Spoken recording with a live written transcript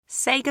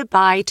Say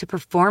goodbye to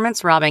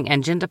performance-robbing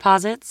engine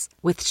deposits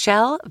with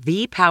Shell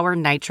V-Power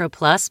Nitro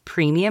Plus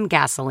Premium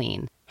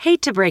Gasoline.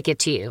 Hate to break it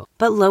to you,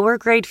 but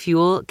lower-grade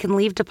fuel can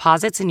leave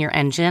deposits in your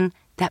engine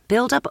that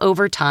build up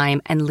over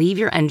time and leave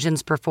your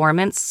engine's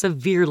performance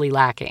severely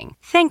lacking.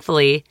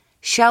 Thankfully,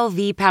 Shell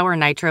V-Power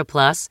Nitro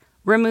Plus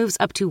removes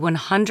up to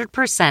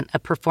 100%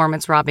 of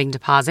performance-robbing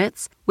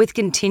deposits with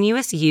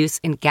continuous use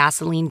in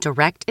gasoline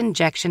direct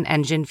injection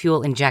engine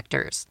fuel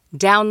injectors.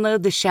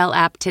 Download the Shell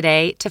app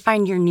today to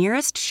find your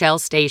nearest Shell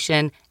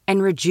station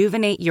and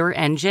rejuvenate your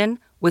engine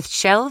with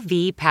Shell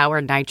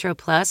V-Power Nitro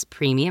Plus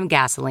Premium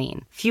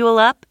Gasoline. Fuel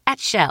up at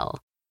Shell.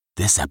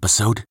 This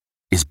episode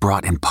is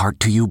brought in part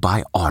to you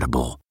by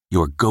Audible,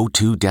 your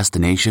go-to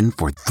destination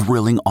for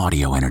thrilling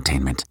audio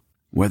entertainment.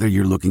 Whether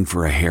you're looking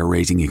for a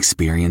hair-raising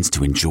experience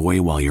to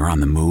enjoy while you're on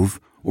the move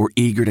or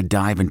eager to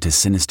dive into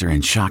sinister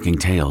and shocking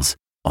tales,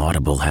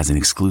 Audible has an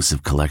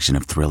exclusive collection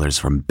of thrillers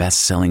from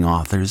best-selling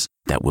authors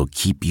that will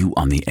keep you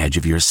on the edge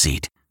of your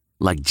seat.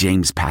 Like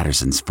James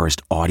Patterson's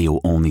first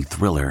audio-only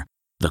thriller,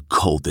 The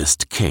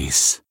Coldest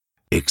Case.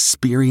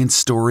 Experience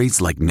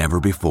stories like never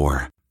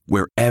before,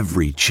 where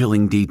every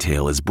chilling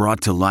detail is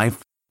brought to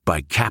life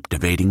by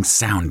captivating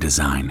sound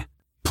design.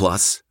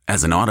 Plus,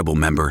 as an Audible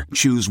member,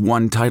 choose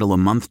one title a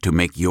month to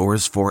make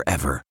yours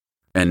forever.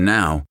 And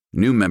now,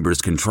 new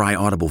members can try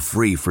Audible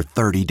free for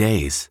 30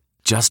 days.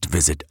 Just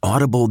visit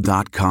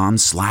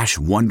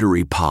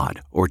audible.com/WonderyPod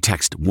or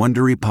text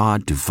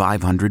WonderyPod to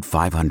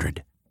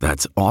 500-500.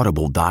 That's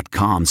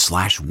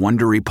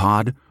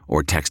audible.com/WonderyPod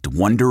or text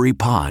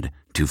WonderyPod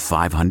to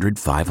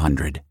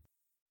 500-500.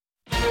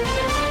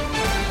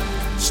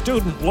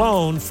 Student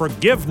loan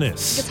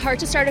forgiveness. It's hard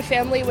to start a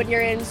family when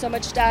you're in so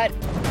much debt.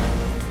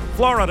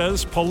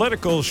 Florida's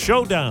political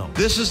showdown.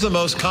 This is the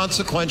most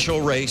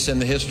consequential race in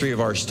the history of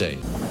our state.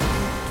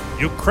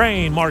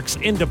 Ukraine marks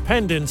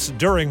independence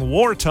during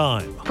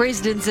wartime.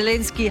 President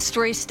Zelensky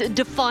stressed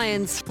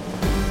defiance.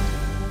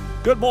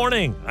 Good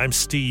morning. I'm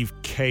Steve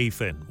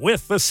Kathan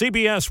with the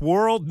CBS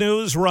World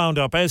News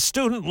Roundup. As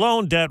student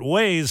loan debt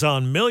weighs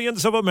on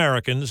millions of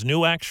Americans,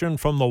 new action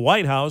from the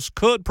White House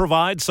could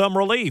provide some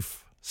relief.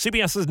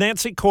 CBS's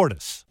Nancy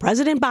Cordes.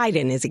 President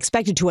Biden is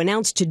expected to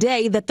announce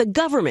today that the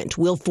government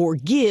will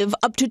forgive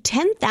up to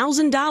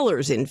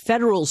 $10,000 in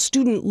federal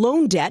student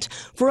loan debt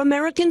for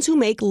Americans who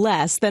make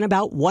less than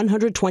about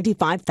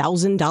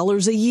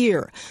 $125,000 a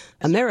year.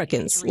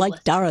 Americans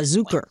like Dara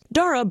Zucker.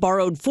 Dara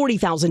borrowed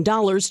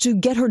 $40,000 to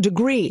get her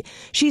degree.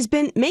 She's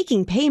been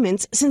making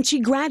payments since she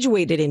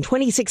graduated in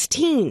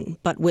 2016.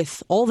 But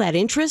with all that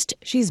interest,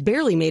 she's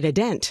barely made a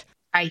dent.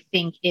 I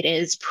think it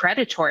is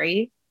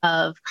predatory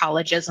of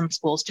colleges and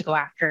schools to go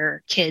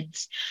after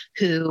kids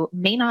who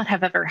may not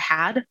have ever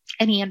had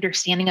any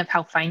understanding of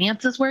how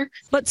finances work.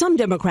 But some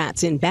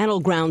Democrats in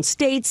battleground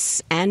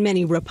states and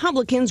many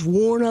Republicans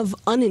warn of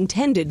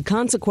unintended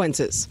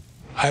consequences.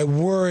 I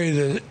worry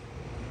that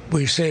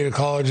we say to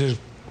colleges,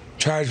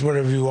 charge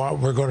whatever you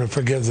want, we're going to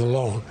forgive the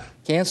loan.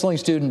 Canceling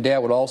student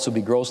debt would also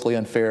be grossly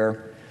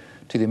unfair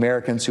to the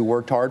Americans who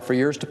worked hard for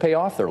years to pay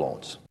off their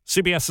loans.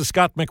 CBS's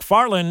Scott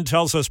McFarland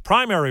tells us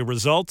primary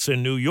results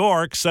in New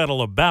York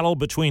settle a battle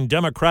between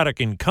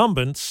Democratic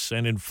incumbents,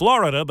 and in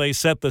Florida, they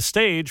set the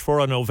stage for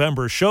a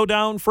November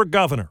showdown for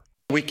governor.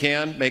 We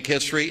can make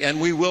history, and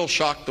we will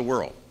shock the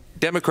world.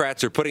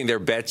 Democrats are putting their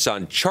bets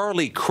on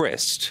Charlie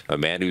Crist, a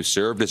man who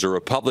served as a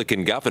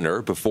Republican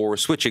governor before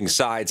switching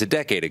sides a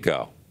decade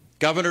ago.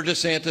 Governor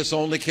DeSantis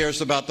only cares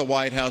about the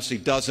White House. He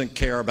doesn't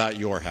care about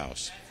your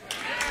house.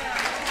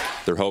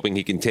 They're hoping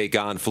he can take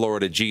on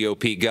Florida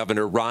GOP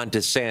Governor Ron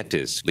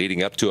DeSantis,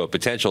 leading up to a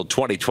potential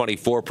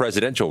 2024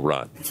 presidential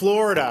run.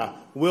 Florida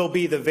will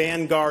be the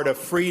vanguard of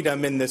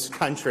freedom in this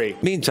country.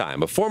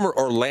 Meantime, a former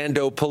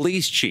Orlando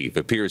police chief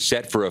appears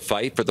set for a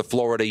fight for the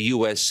Florida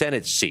U.S.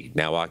 Senate seat,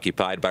 now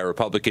occupied by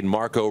Republican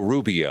Marco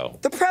Rubio.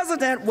 The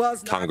president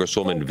was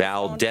Congresswoman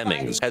Val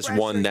Demings has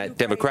won that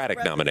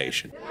Democratic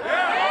nomination.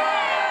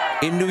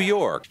 In New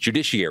York,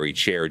 Judiciary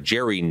Chair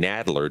Jerry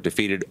Nadler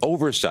defeated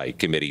Oversight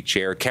Committee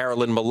Chair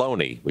Carolyn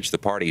Maloney, which the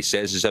party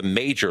says is a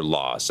major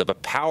loss of a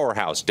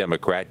powerhouse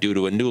Democrat due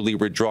to a newly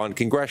redrawn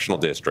congressional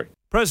district.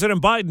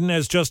 President Biden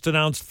has just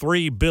announced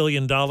 $3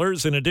 billion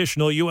in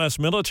additional U.S.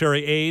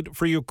 military aid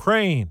for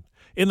Ukraine.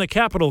 In the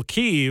capital,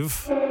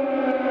 Kyiv,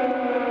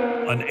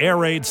 an air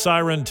raid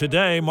siren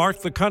today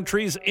marked the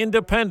country's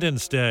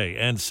Independence Day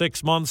and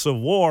 6 months of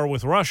war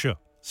with Russia.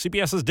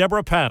 CBS's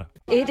Deborah Patta.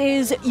 It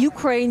is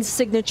Ukraine's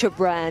signature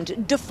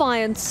brand,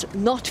 defiance,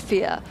 not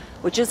fear,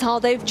 which is how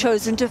they've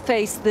chosen to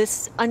face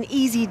this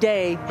uneasy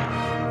day.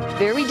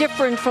 Very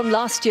different from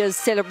last year's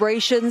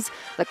celebrations,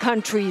 the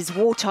country's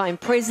wartime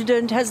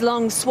president has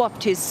long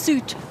swapped his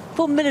suit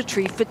for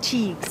military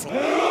fatigues.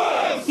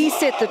 He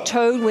set the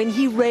tone when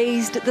he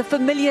raised the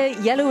familiar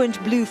yellow and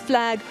blue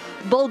flag,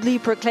 boldly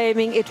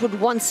proclaiming it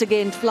would once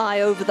again fly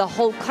over the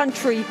whole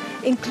country,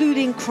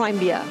 including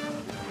Crimea.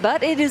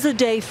 But it is a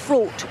day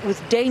fraught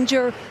with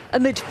danger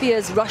amid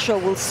fears Russia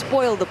will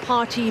spoil the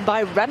party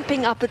by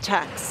ramping up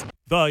attacks.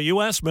 The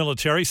U.S.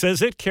 military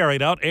says it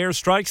carried out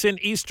airstrikes in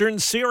eastern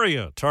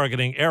Syria,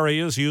 targeting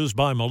areas used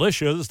by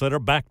militias that are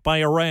backed by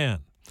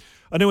Iran.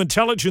 A new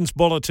intelligence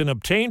bulletin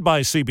obtained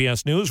by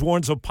CBS News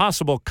warns of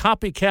possible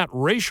copycat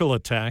racial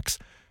attacks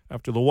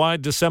after the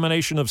wide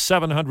dissemination of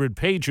 700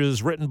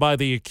 pages written by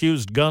the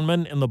accused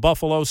gunman in the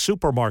Buffalo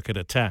supermarket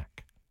attack.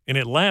 In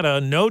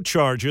Atlanta, no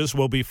charges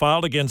will be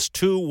filed against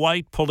 2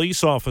 white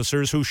police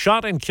officers who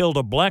shot and killed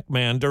a black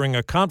man during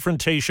a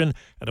confrontation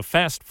at a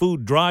fast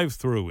food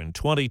drive-thru in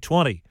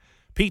 2020.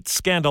 Pete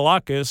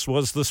Skandalakis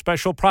was the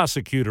special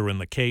prosecutor in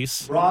the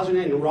case. Brosnan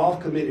and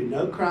Rolfe committed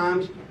no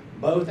crimes.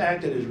 Both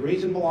acted as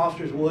reasonable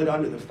officers would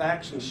under the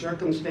facts and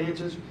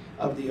circumstances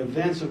of the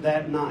events of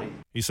that night.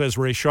 He says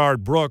Rayshard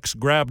Brooks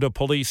grabbed a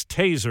police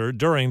taser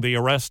during the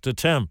arrest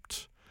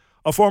attempt.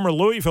 A former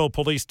Louisville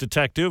police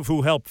detective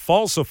who helped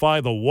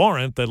falsify the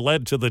warrant that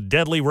led to the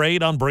deadly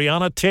raid on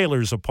Breonna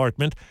Taylor's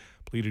apartment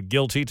pleaded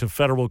guilty to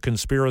federal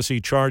conspiracy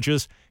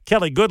charges.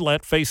 Kelly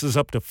Goodlett faces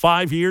up to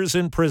 5 years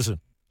in prison.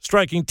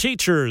 Striking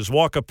teachers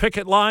walk a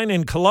picket line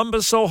in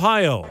Columbus,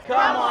 Ohio.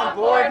 Come on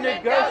board,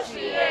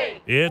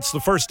 negotiate. It's the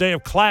first day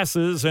of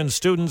classes, and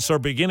students are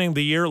beginning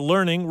the year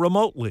learning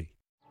remotely.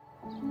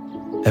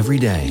 Every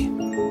day,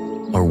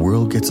 our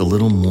world gets a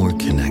little more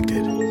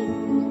connected,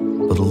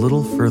 but a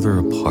little further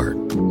apart.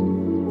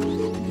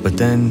 But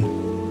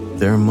then,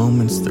 there are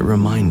moments that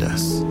remind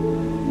us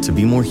to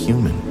be more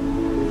human.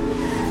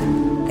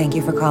 Thank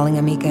you for calling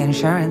Amica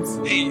Insurance.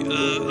 Hey,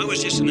 I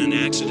was just in an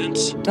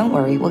accident. Don't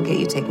worry, we'll get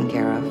you taken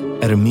care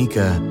of. At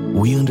Amica,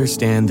 we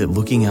understand that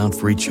looking out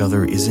for each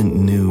other isn't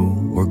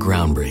new or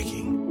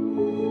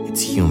groundbreaking.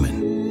 It's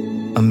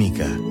human.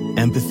 Amica,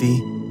 empathy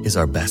is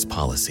our best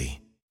policy.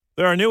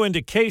 There are new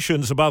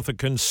indications about the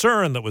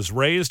concern that was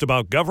raised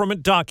about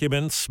government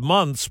documents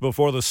months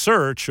before the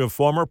search of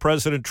former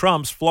President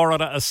Trump's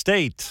Florida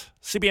estate.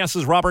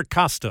 CBS's Robert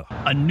Costa.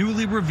 A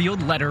newly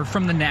revealed letter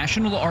from the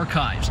National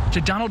Archives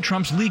to Donald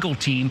Trump's legal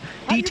team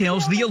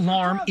details the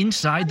alarm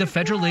inside the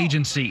federal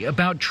agency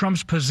about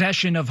Trump's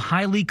possession of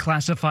highly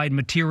classified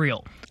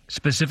material.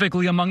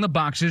 Specifically among the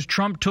boxes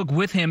Trump took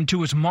with him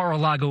to his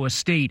Mar-a-Lago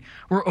estate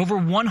were over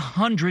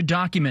 100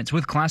 documents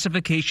with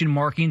classification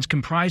markings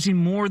comprising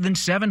more than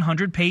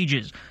 700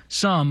 pages,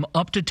 some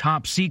up to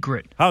top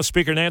secret. House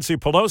Speaker Nancy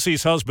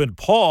Pelosi's husband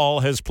Paul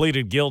has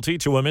pleaded guilty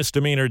to a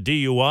misdemeanor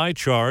DUI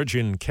charge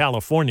in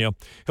California.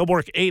 He'll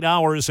work 8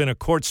 hours in a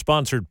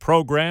court-sponsored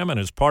program,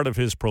 and as part of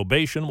his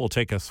probation will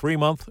take a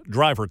 3-month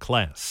driver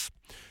class.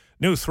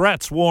 New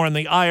threats warn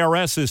the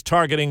IRS is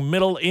targeting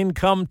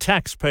middle-income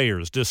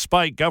taxpayers,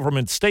 despite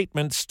government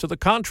statements to the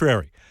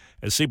contrary.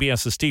 As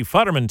CBS's Steve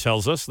Futterman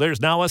tells us, there's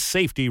now a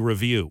safety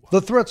review. The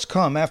threats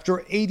come after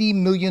 $80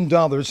 million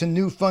in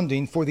new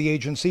funding for the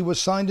agency was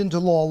signed into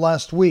law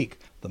last week.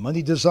 The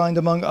money designed,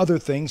 among other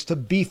things, to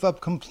beef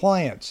up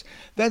compliance.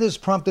 That has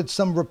prompted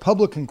some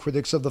Republican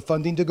critics of the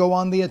funding to go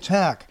on the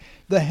attack.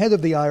 The head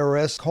of the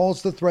IRS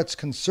calls the threats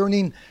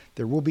concerning.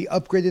 There will be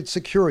upgraded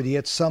security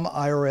at some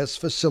IRS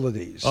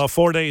facilities. A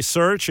 4-day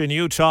search in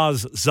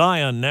Utah's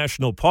Zion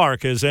National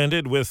Park has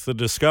ended with the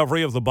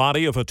discovery of the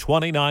body of a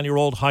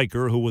 29-year-old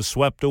hiker who was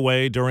swept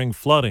away during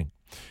flooding.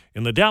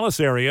 In the Dallas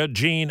area,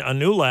 Gene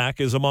Anulak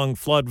is among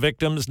flood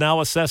victims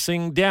now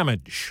assessing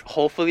damage.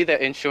 Hopefully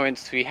the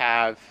insurance we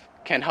have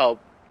can help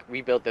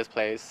rebuild this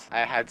place. I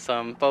had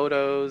some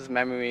photos,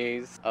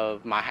 memories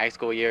of my high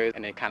school years,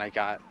 and it kind of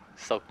got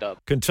soaked up.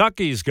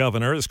 Kentucky's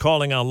governor is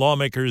calling on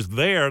lawmakers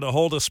there to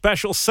hold a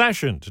special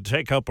session to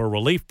take up a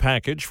relief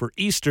package for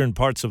eastern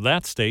parts of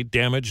that state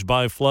damaged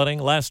by flooding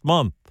last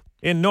month.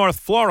 In North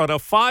Florida,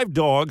 5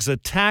 dogs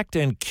attacked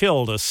and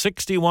killed a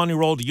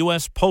 61-year-old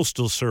U.S.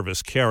 Postal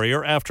Service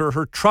carrier after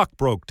her truck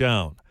broke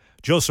down.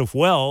 Joseph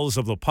Wells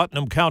of the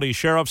Putnam County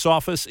Sheriff's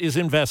Office is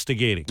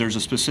investigating. There's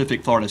a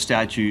specific Florida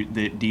statute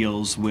that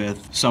deals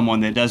with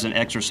someone that doesn't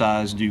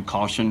exercise due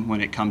caution when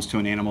it comes to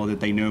an animal that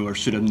they knew or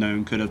should have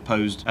known could have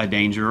posed a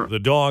danger. The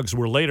dogs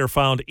were later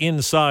found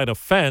inside a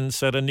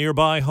fence at a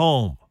nearby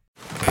home.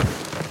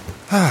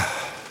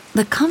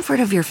 The comfort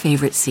of your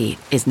favorite seat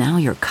is now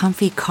your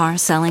comfy car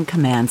selling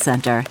command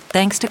center,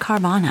 thanks to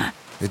Carvana.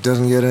 It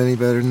doesn't get any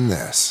better than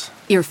this.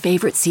 Your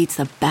favorite seat's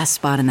the best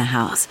spot in the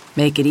house.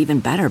 Make it even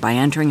better by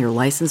entering your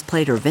license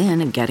plate or VIN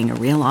and getting a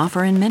real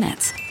offer in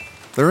minutes.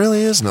 There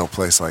really is no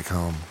place like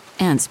home.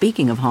 And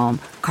speaking of home,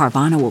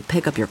 Carvana will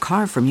pick up your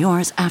car from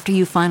yours after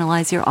you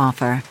finalize your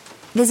offer.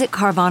 Visit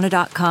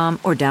Carvana.com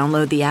or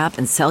download the app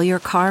and sell your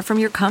car from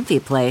your comfy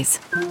place.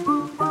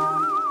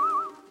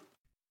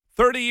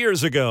 30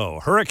 years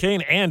ago,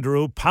 Hurricane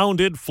Andrew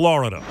pounded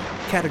Florida.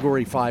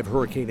 Category 5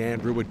 Hurricane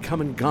Andrew had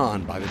come and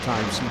gone by the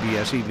time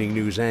CBS Evening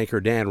News anchor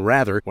Dan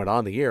Rather went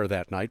on the air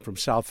that night from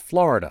South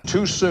Florida.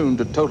 Too soon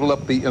to total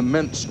up the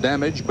immense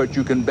damage, but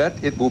you can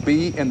bet it will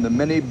be in the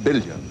many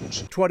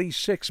billions.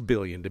 $26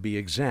 billion to be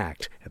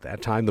exact. At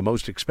that time, the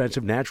most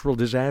expensive natural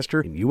disaster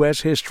in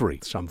U.S. history.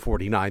 Some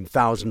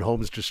 49,000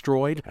 homes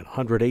destroyed and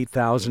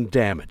 108,000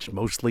 damaged,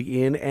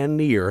 mostly in and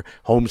near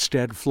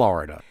Homestead,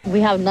 Florida. We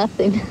have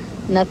nothing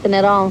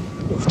at all.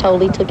 It's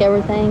totally took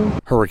everything.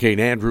 Hurricane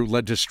Andrew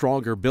led to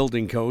stronger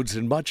building codes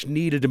and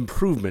much-needed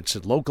improvements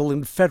in local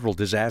and federal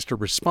disaster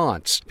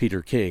response.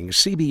 Peter King,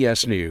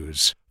 CBS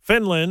News.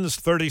 Finland's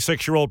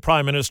 36-year-old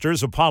prime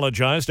minister's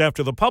apologized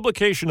after the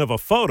publication of a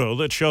photo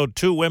that showed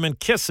two women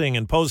kissing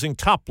and posing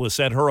topless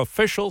at her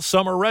official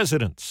summer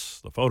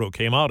residence. The photo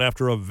came out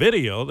after a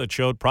video that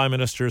showed Prime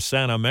Minister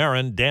Sanna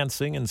Marin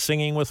dancing and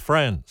singing with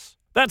friends.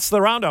 That's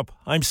the Roundup.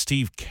 I'm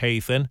Steve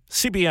Kathan,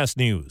 CBS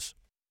News.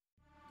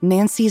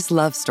 Nancy's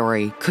love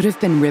story could have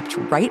been ripped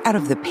right out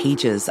of the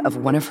pages of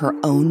one of her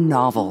own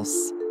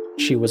novels.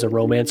 She was a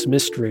romance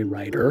mystery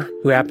writer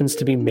who happens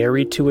to be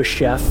married to a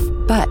chef.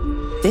 But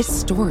this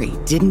story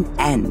didn't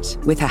end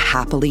with a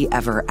happily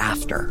ever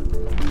after.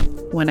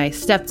 When I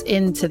stepped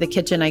into the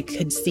kitchen, I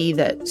could see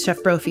that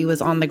Chef Brophy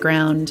was on the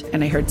ground,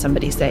 and I heard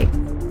somebody say,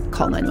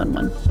 "Call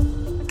 911."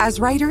 As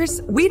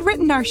writers, we'd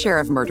written our share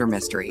of murder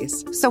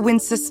mysteries. So when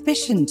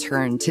suspicion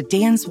turned to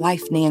Dan's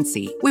wife,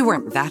 Nancy, we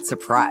weren't that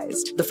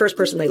surprised. The first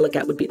person they look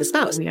at would be the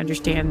spouse. We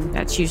understand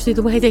that's usually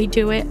the way they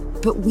do it.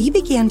 But we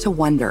began to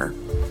wonder,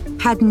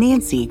 had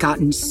Nancy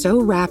gotten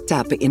so wrapped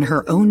up in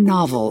her own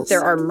novels?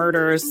 There are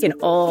murders in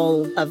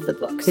all of the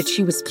books. That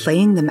she was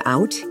playing them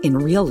out in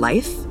real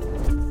life?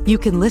 You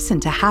can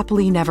listen to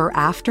Happily Never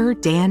After,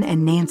 Dan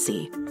and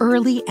Nancy,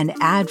 early and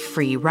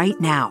ad-free right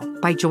now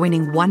by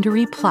joining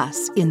Wondery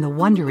Plus in the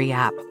Wondery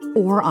app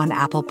or on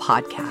Apple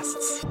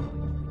Podcasts.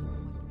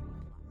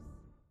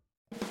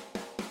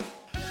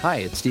 Hi,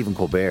 it's Stephen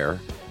Colbert,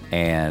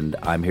 and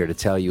I'm here to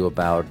tell you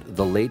about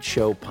The Late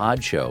Show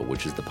Pod Show,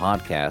 which is the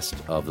podcast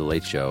of The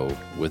Late Show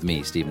with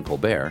me, Stephen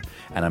Colbert,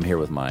 and I'm here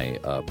with my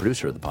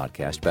producer of the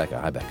podcast,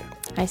 Becca. Hi, Becca.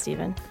 Hi,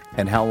 Stephen.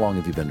 And how long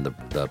have you been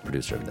the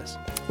producer of this?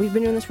 We've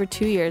been doing this for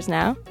 2 years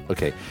now.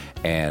 Okay,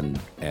 and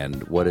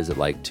what is it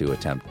like to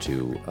attempt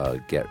to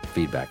get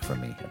feedback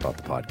from me about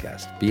the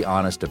podcast? Be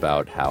honest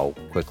about how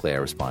quickly I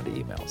respond to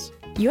emails.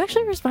 You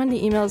actually respond to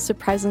emails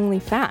surprisingly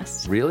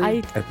fast. Really?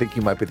 I think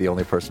you might be the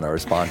only person I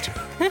respond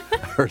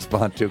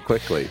to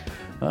quickly.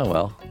 Oh,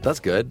 well, that's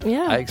good.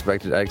 Yeah. I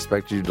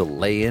expected you to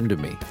lay into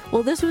me.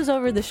 Well, this was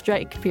over the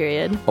strike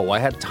period. Oh, I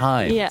had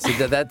time. Yeah. See,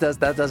 that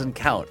doesn't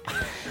count.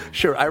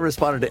 Sure, I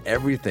responded to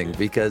everything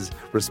because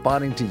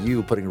responding to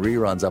you putting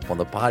reruns up on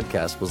the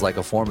podcast was like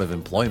a form of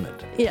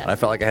employment. Yeah. And I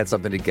felt like I had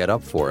something to get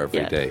up for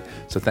every day.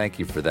 So thank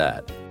you for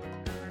that.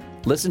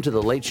 Listen to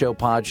The Late Show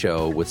Pod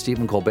Show with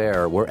Stephen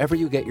Colbert wherever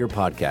you get your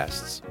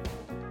podcasts.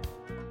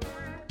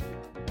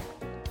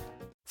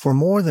 For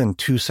more than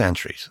 2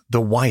 centuries,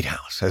 the White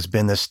House has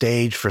been the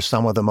stage for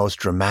some of the most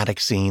dramatic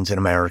scenes in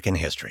American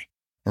history.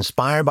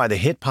 Inspired by the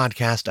hit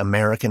podcast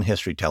American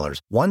History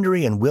Tellers,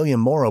 Wondery and William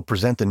Morrow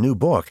present the new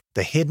book,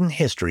 The Hidden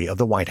History of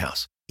the White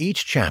House.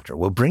 Each chapter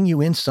will bring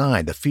you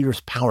inside the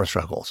fierce power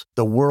struggles,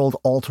 the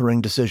world-altering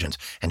decisions,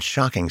 and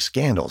shocking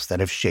scandals that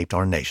have shaped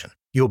our nation.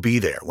 You'll be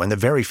there when the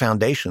very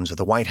foundations of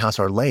the White House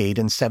are laid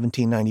in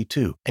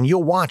 1792, and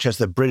you'll watch as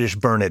the British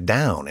burn it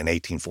down in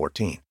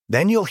 1814.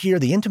 Then you'll hear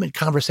the intimate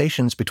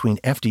conversations between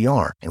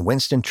FDR and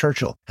Winston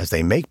Churchill as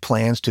they make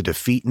plans to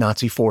defeat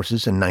Nazi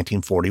forces in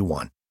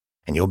 1941.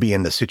 And you'll be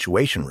in the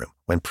Situation Room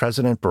when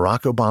President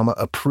Barack Obama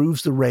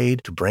approves the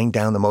raid to bring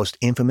down the most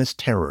infamous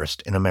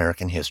terrorist in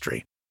American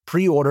history.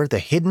 Pre-order The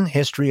Hidden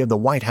History of the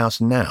White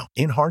House now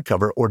in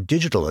hardcover or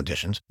digital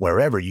editions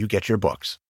wherever you get your books.